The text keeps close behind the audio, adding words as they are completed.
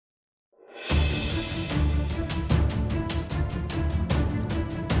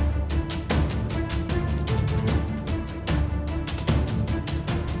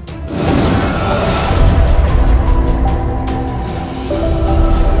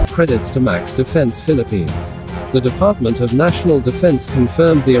credits to MaxDefense Philippines. The Department of National Defense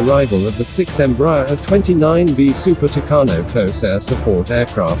confirmed the arrival of the 6 Embraer A-29B Super Tucano close air support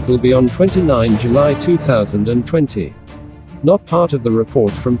aircraft will be on 29 July 2020. Not part of the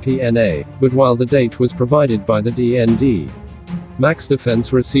report from PNA, but while the date was provided by the DND.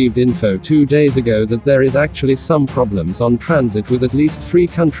 MaxDefense received info 2 days ago that there is actually some problems on transit with at least 3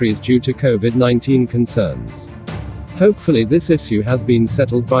 countries due to COVID-19 concerns. Hopefully this issue has been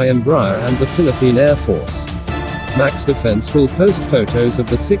settled by Embraer and the Philippine Air Force. MaxDefense will post photos of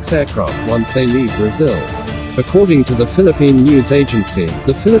the 6 aircraft once they leave Brazil. According to the Philippine news agency,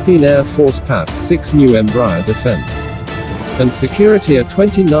 the Philippine Air Force packed 6 new Embraer defense and security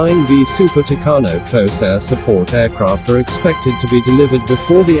A-29B Super Tucano close air support aircraft are expected to be delivered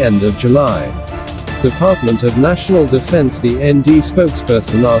before the end of July. Department of National Defense DND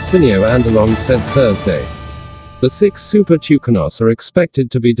spokesperson Arsenio Andolong said Thursday. The 6 Super Tucanos are expected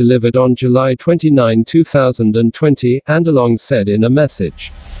to be delivered on July 29, 2020, Andolong said in a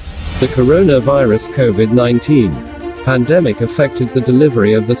message. The coronavirus COVID-19 pandemic affected the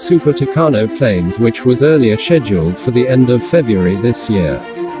delivery of the Super Tucano planes, which was earlier scheduled for the end of February this year.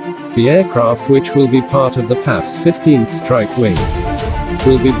 The aircraft, which will be part of the PAF's 15th Strike Wing,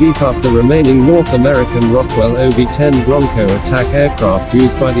 will beef up the remaining North American Rockwell OV-10 Bronco attack aircraft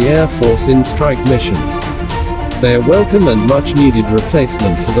used by the Air Force in strike missions. They are welcome and much-needed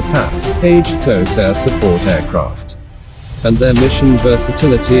replacement for the PAF's aged close air support aircraft. And their mission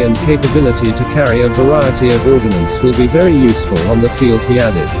versatility and capability to carry a variety of ordnance will be very useful on the field, he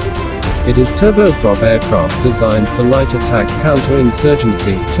added. It is turboprop aircraft designed for light attack,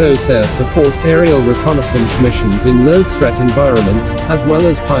 counter-insurgency, close air support, aerial reconnaissance missions in low-threat environments, as well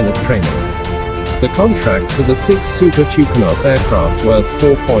as pilot training. The contract for the 6 Super Tucanos aircraft worth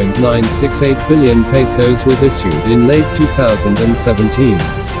 4.968 billion pesos was issued in late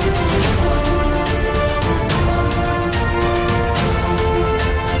 2017.